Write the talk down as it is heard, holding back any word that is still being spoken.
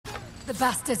The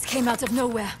bastards came out of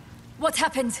nowhere. What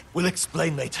happened? We'll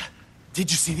explain later. Did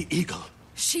you see the eagle?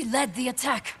 She led the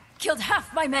attack. Killed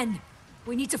half my men.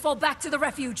 We need to fall back to the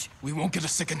refuge. We won't get a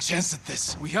second chance at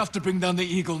this. We have to bring down the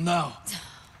eagle now.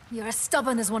 You're as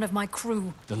stubborn as one of my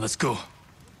crew. Then let's go.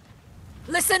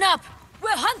 Listen up!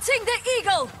 We're hunting the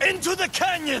eagle! Into the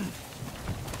canyon!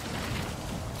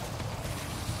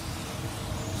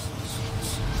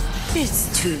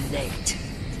 It's too late.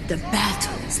 The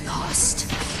battle is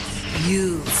lost.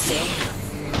 You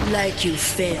failed, like you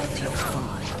failed your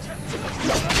father.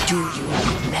 Do you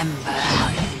remember how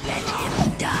you let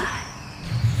him die?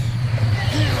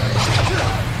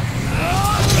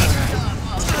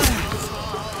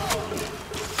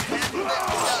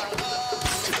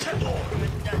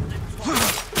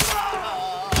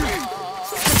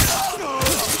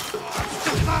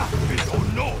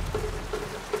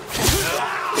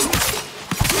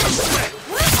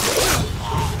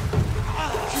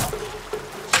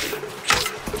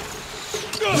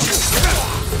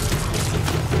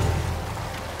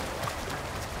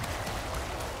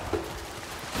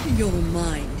 Your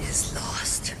mind is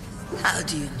lost. How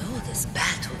do you know this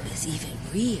battle is even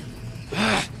real?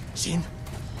 Jin,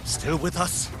 still with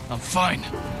us? I'm fine.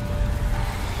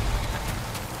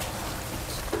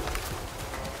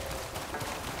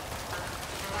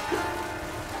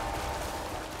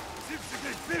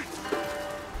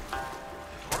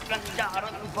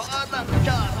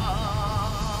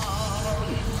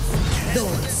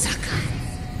 Lord Sakai,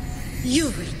 you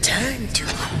returned to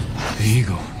me. The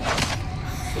eagle.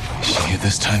 Is she here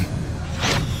this time?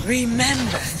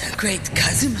 Remember the great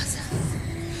Kazumasa?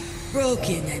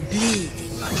 Broken and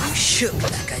bleeding while you shook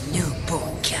like a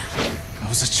newborn cow. I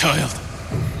was a child.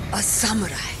 A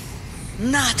samurai,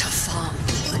 not a farm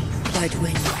boy. But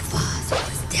when your father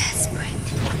was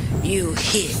desperate, you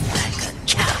hid like a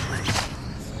coward.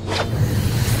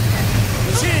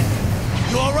 Jin!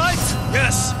 You alright?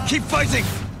 Yes, keep fighting!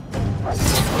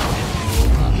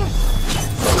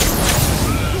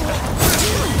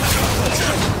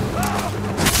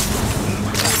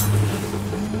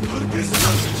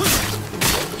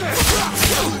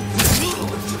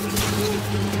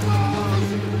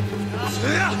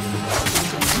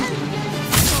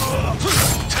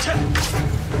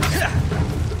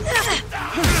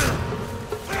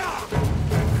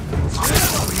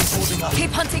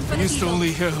 Keep hunting for the Used to eagle.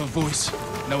 only hear her voice.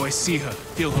 Now I see her,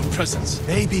 feel her presence.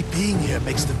 Maybe being here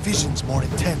makes the visions more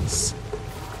intense.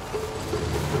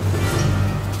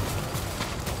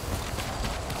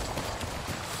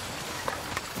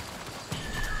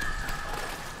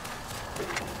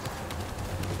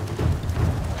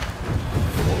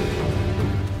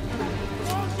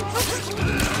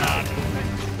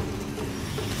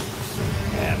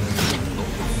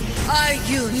 Are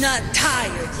you not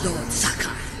tired, Lord Sakai?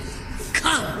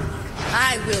 Come,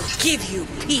 I will give you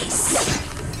peace.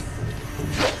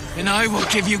 And I will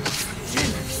give you...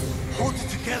 Jin, hold it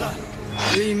together.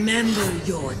 Remember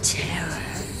your terror.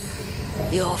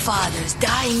 Your father's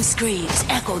dying screams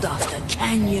echoed off the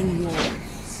canyon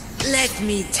walls. Let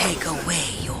me take away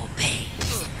your pain.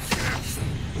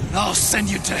 I'll send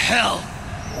you to hell!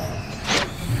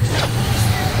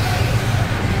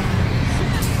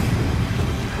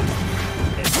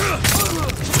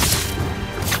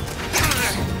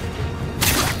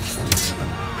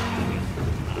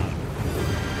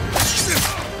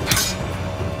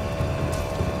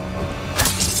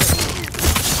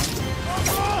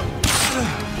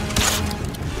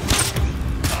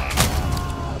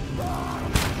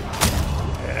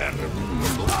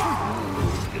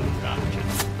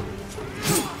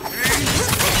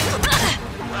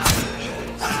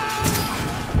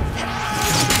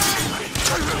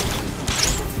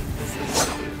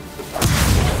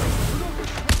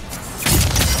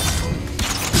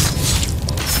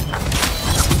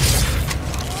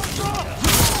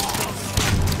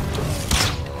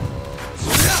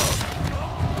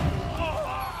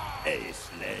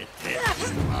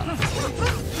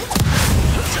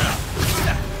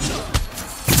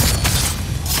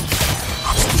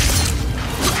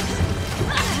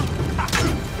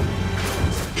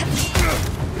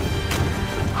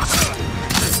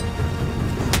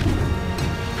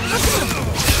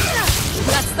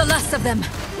 That's the last of them.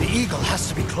 The eagle has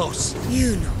to be close.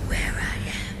 You know where I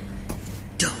am,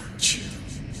 don't you?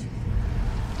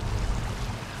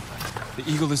 The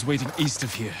eagle is waiting east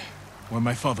of here, where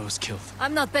my father was killed.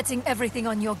 I'm not betting everything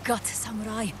on your gut,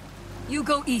 samurai. You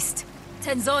go east.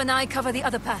 Tenzo and I cover the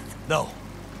other path. No,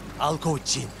 I'll go with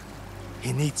Jin.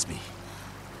 He needs me.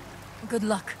 Good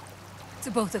luck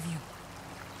to both of you.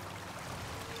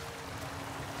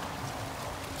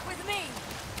 With me,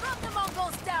 run the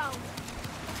Mongols down!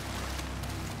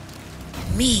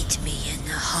 Meet me in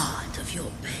the heart of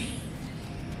your pain.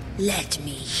 Let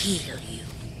me heal you.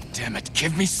 Damn it,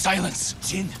 give me silence!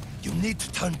 Jin, you need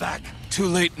to turn back. Too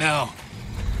late now.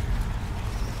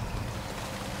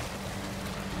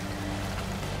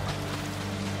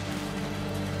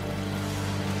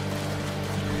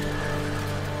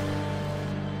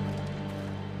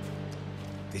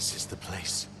 This is the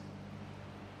place.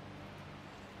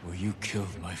 Where you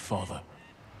killed my father.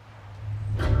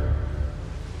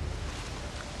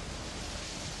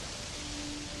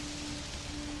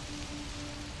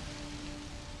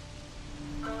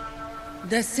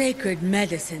 The sacred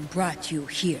medicine brought you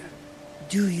here.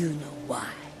 Do you know why?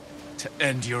 To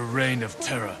end your reign of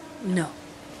terror. No,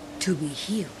 to be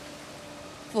healed.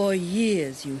 For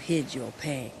years you hid your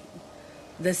pain.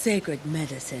 The sacred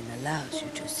medicine allows you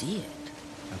to see it.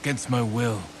 Against my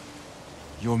will.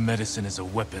 Your medicine is a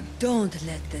weapon. Don't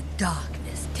let the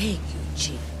darkness take you,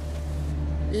 Jin.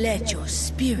 Let your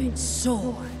spirit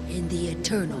soar in the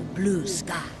eternal blue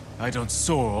sky. I don't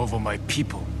soar over my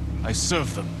people. I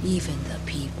serve them. Even the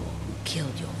people who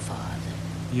killed your father.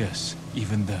 Yes,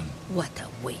 even them. What a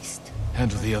waste.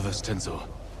 Handle the others, Tenzo.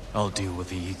 I'll deal with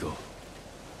the eagle.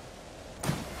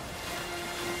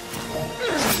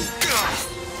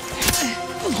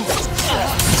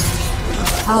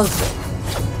 Alfred.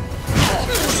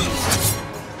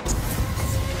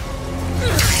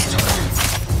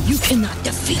 You cannot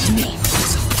defeat me.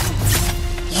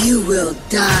 You will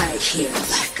die here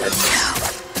like a coward.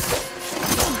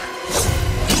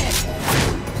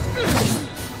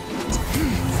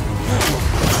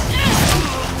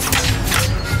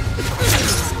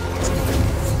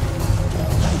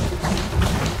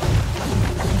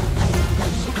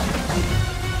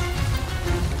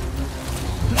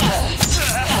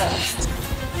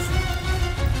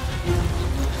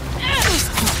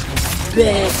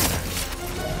 Beg.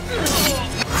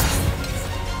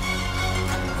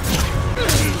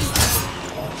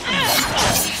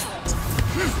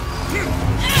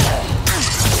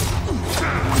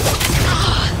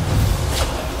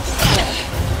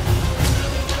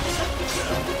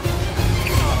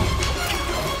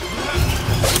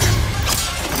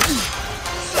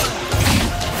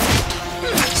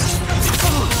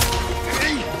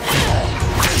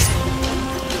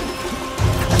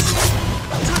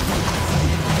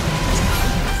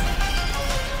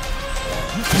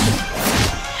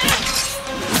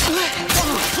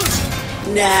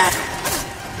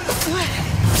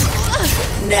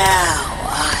 Now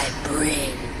I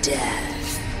bring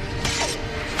death.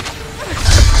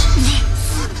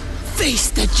 Face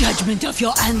the judgment of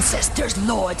your ancestors,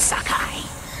 Lord Sakai.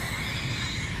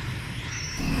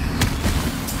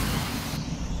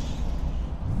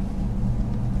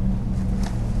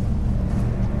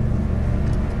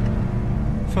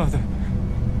 Father.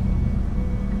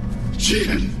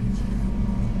 Jin!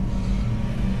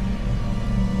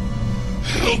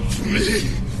 Help me!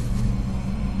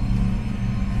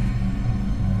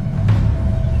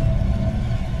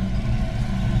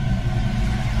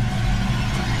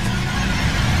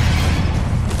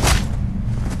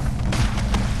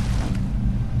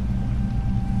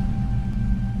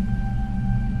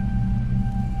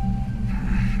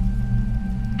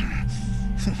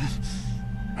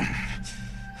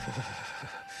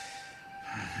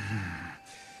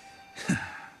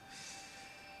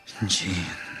 Jin.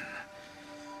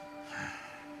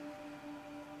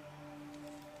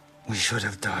 We should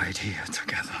have died here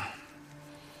together.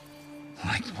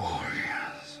 Like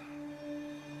warriors.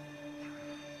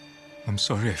 I'm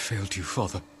sorry I failed you,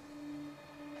 Father.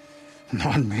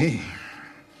 Not me.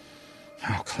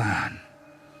 Our clan.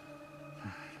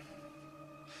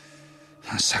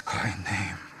 The Sakai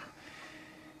name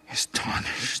is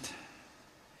tarnished.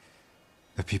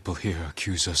 The people here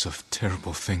accuse us of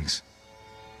terrible things.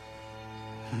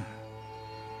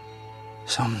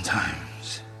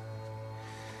 Sometimes,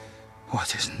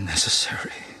 what is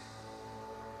necessary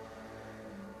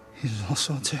is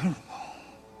also terrible.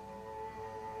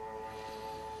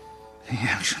 The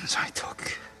actions I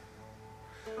took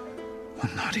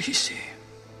were not easy.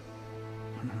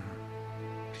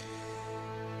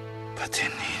 But they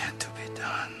needed to be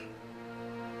done.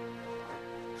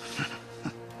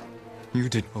 You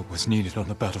did what was needed on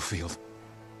the battlefield.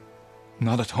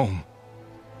 Not at home.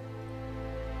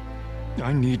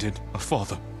 I needed a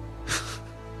father.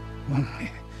 When we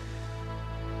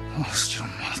lost your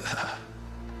mother,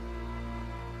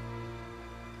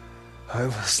 I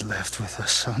was left with a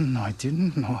son I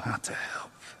didn't know how to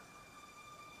help.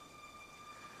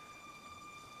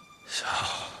 So,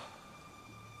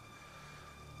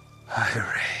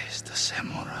 I raised a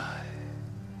samurai.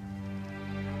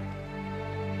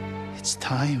 It's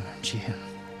time, Jin.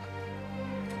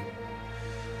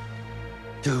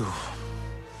 Do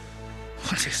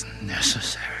what is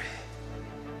necessary.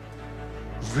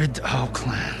 Rid our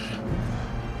clan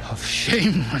of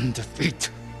shame and defeat.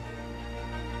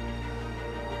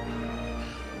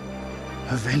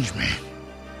 Avenge me.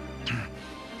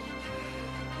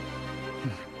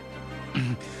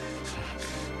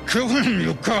 Kill him,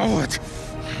 you coward!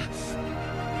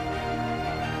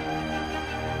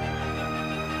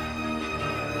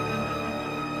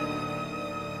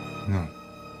 No.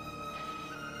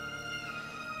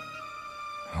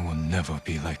 I will never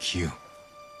be like you.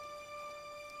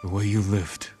 The way you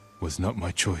lived was not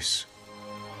my choice.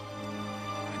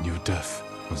 And your death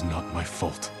was not my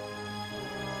fault.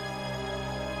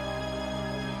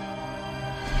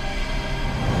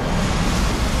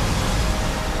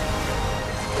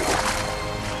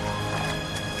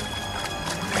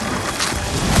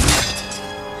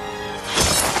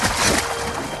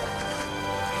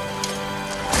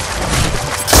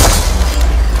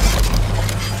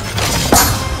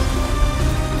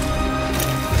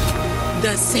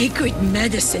 The sacred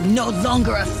medicine no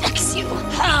longer affects you.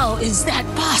 How is that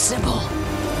possible?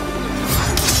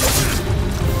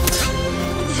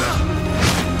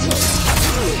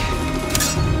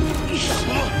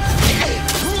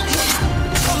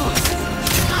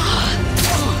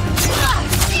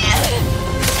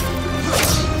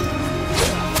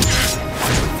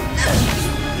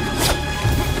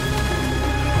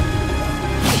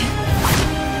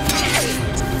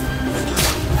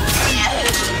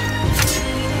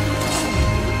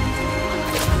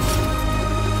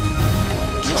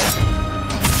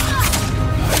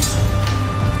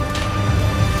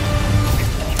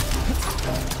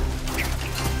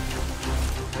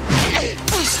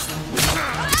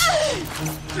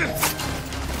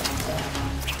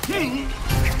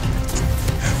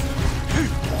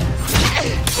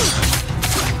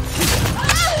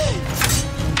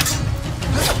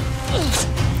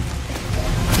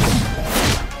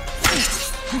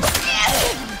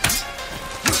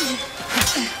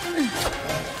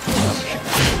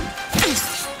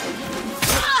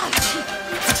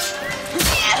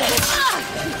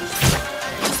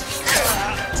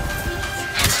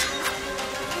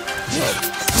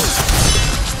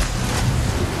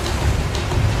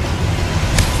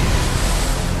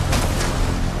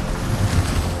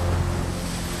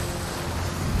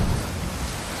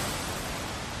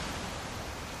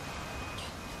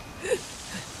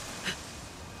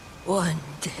 One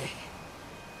day,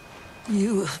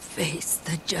 you will face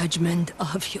the judgment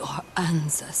of your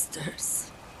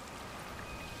ancestors.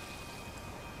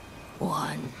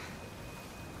 One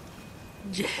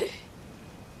day.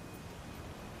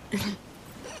 May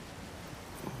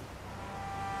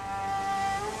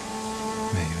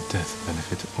your death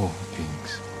benefit all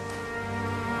beings.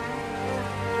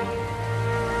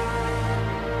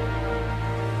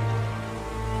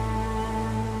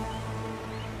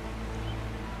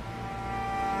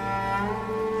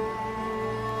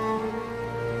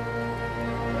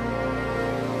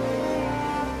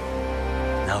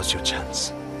 Now's your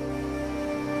chance.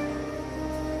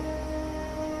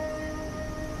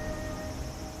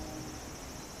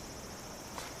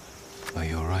 Are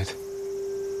you all right?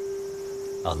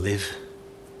 I'll live.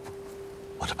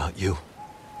 What about you?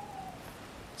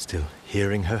 Still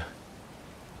hearing her?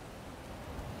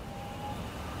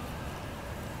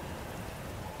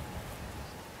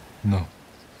 No.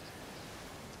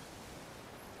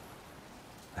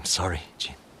 I'm sorry,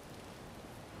 Jin.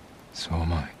 So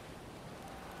am I.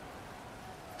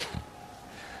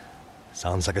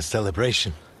 Sounds like a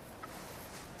celebration.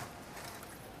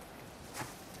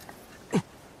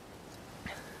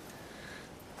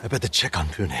 I better check on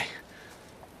Pune.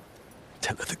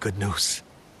 Tell her the good news.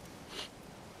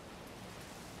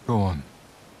 Go on.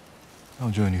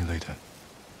 I'll join you later.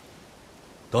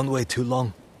 Don't wait too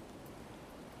long,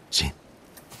 Jin.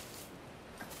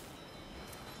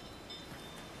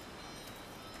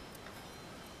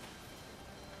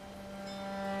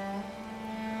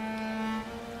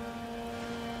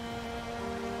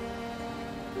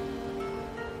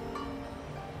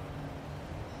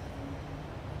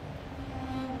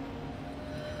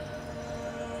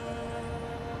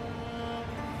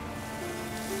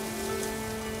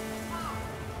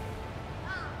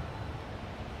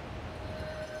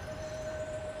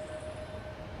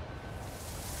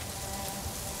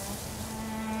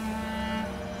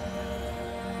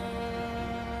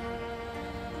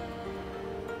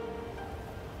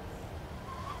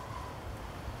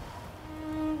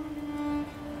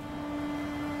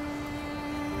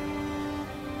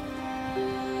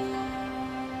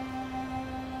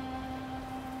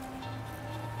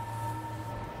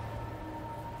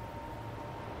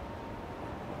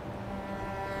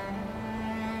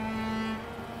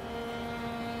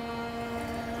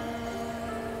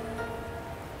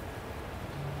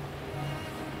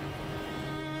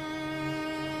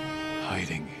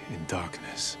 hiding in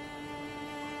darkness.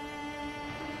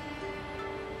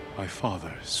 My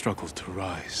father struggled to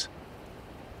rise.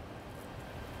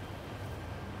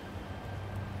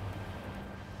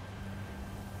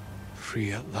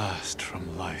 Free at last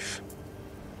from life.